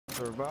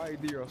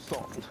Survive the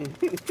assault.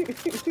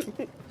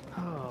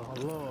 Oh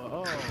Lord,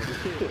 oh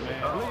shit,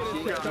 man! Oh,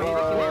 Look at this shit. oh,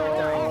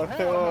 Oh,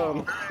 hell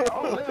no!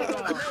 Oh, hell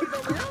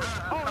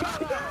no!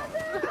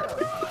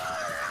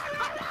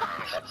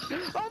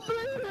 I'm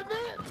bleeding,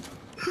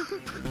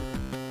 man!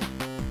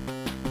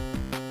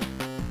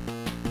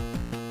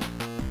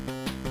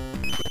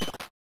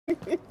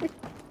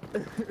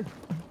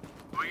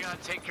 We gotta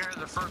take care of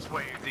the first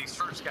wave. These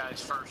first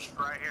guys first,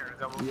 right here.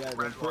 Yeah,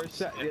 the first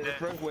shot. Yeah, the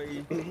first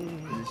wave.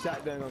 The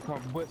shotgun gonna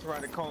come bust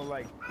around the corner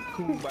like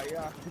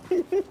kumbaya.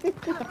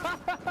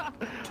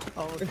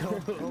 I'm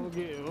gonna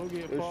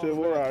get. This shit,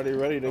 we're already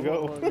ready to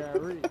go. What are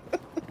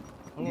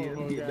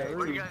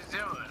you guys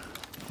doing?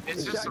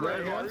 It's just the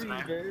red ones,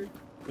 man.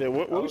 Yeah,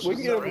 we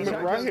can get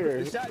them right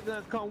here. The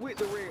shotgun come with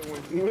the red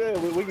one. Yeah,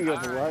 we can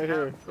get them right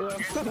here.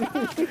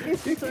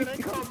 He said they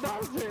come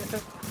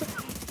downstairs.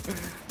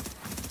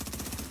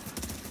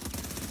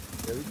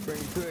 Yeah, we can bring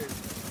it to it.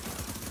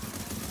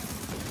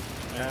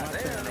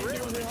 Damn, the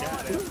red one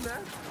got it.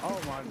 Oh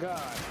my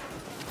god.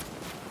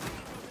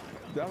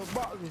 Double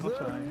boxes,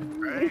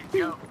 Ready,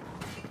 go.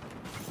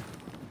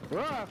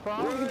 Run,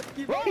 Paul. Run,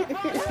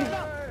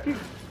 man.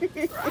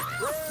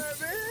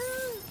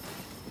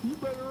 You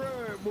better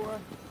run, boy.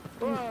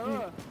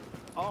 Run.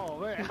 Oh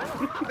man.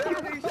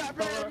 That shot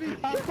past me.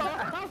 I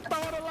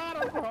stole a lot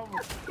of them.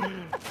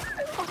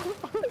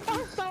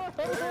 That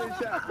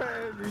shot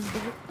past me.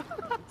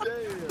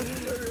 Damn.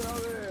 Look at all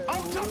that.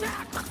 Oh, jump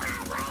down.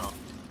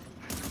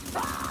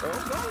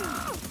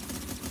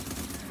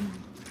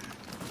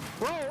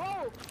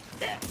 Whoa.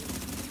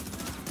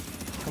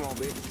 Come on,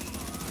 bitch.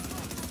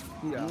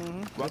 Yeah.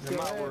 Watch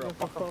my world.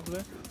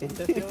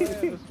 That's your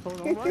ass. That's supposed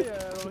to be my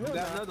ass on We here got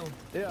now. another one.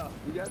 Yeah.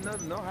 We got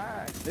another. No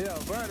hide. Yeah,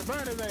 burn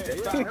it, man. They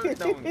start hurt,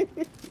 don't it?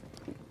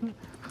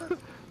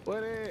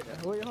 Where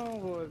your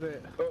homeboys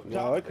at?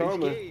 No, they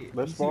coming.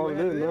 They're spawning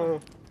in now.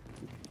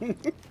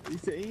 He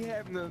said he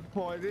having a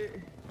party.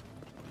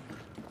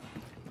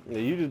 Yeah,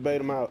 you just bait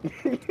them out.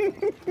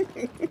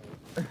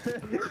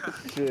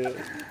 Shit.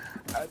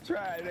 I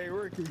tried, they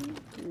working.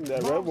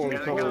 That red one's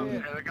coming.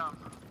 Here they come.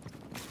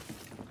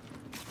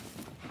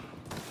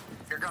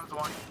 Here comes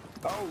one.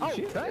 Oh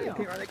shit, damn.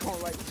 They call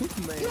like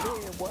Superman,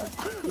 man, boy.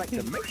 Like the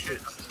Oh shit,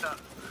 Matrix. I'm stuck.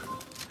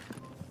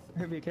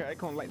 They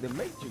call him like the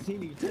Matrix. He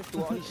need to test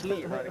through all his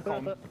slid, right? They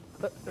call him.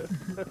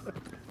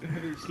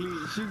 He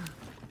slid shoot.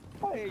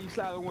 Oh yeah, you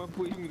slide with one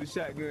foot, you with a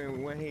shotgun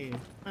with one hand.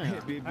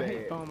 That'd be I bad.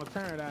 hate throwing my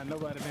turn out and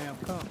nobody damn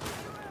come.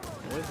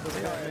 Where's the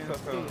Yeah, goddamn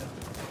that's steal?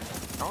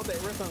 I don't think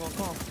rest gonna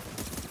come.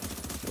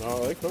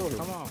 Oh, they coming.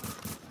 Come on.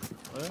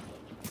 Well,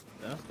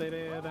 they'll stay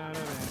there down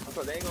there. I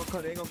thought they ain't gonna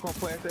come. They ain't gonna come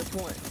past that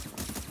point.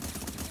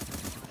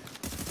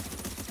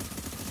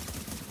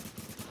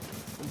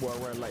 Them boy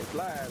run like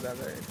flies out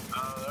there.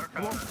 Oh, they're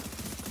coming.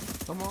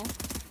 Come on.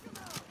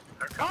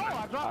 They're Oh, coming.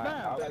 I dropped I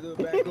down. gotta do it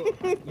back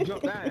up. You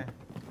jump down.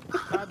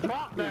 I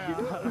dropped down.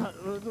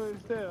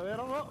 Still, they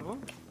don't up.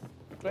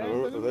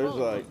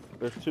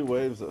 There's two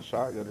waves of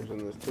shotgunners in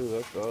this too.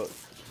 That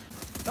sucks.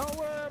 Don't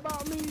worry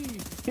about me.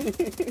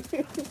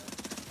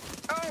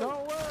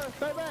 Don't worry.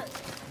 Stay back.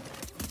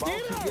 Boss,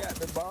 Get you up. got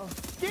the boss.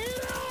 Get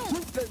out.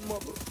 Shoot that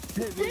mother.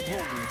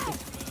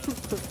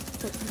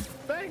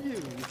 Thank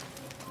you.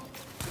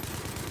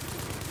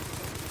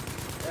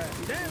 God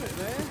damn it,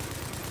 man.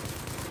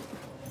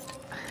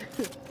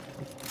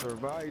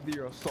 Survive the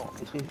assault.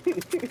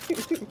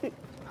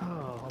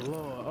 Oh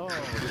Lord, oh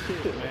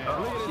shit, man! Oh,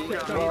 Look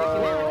at this shit.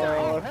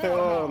 Oh, hell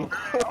no.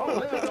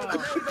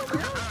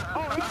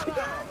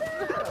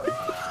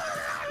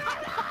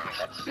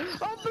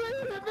 I'm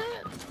bleeding,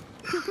 man.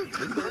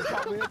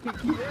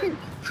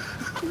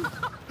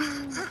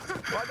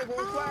 Why they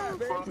won't slide,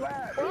 man?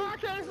 Slide. Oh, I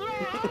can't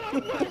slide.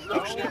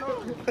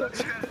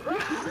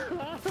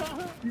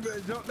 You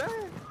better jump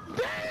down.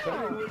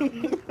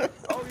 Damn!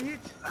 Oh, he hit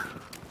you.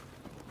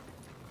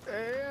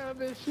 Yeah, I've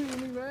been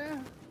shooting me,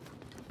 man.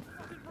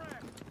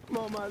 Come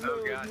on, my Oh,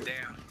 lord.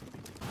 goddamn.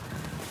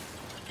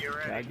 You I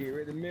ready? get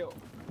ready to milk.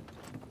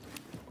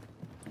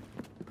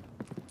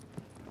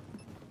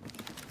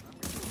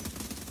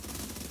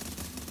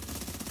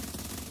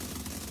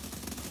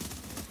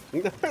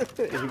 You got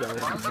it.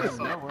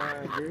 No, I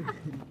agree.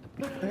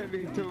 That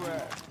be too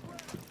bad.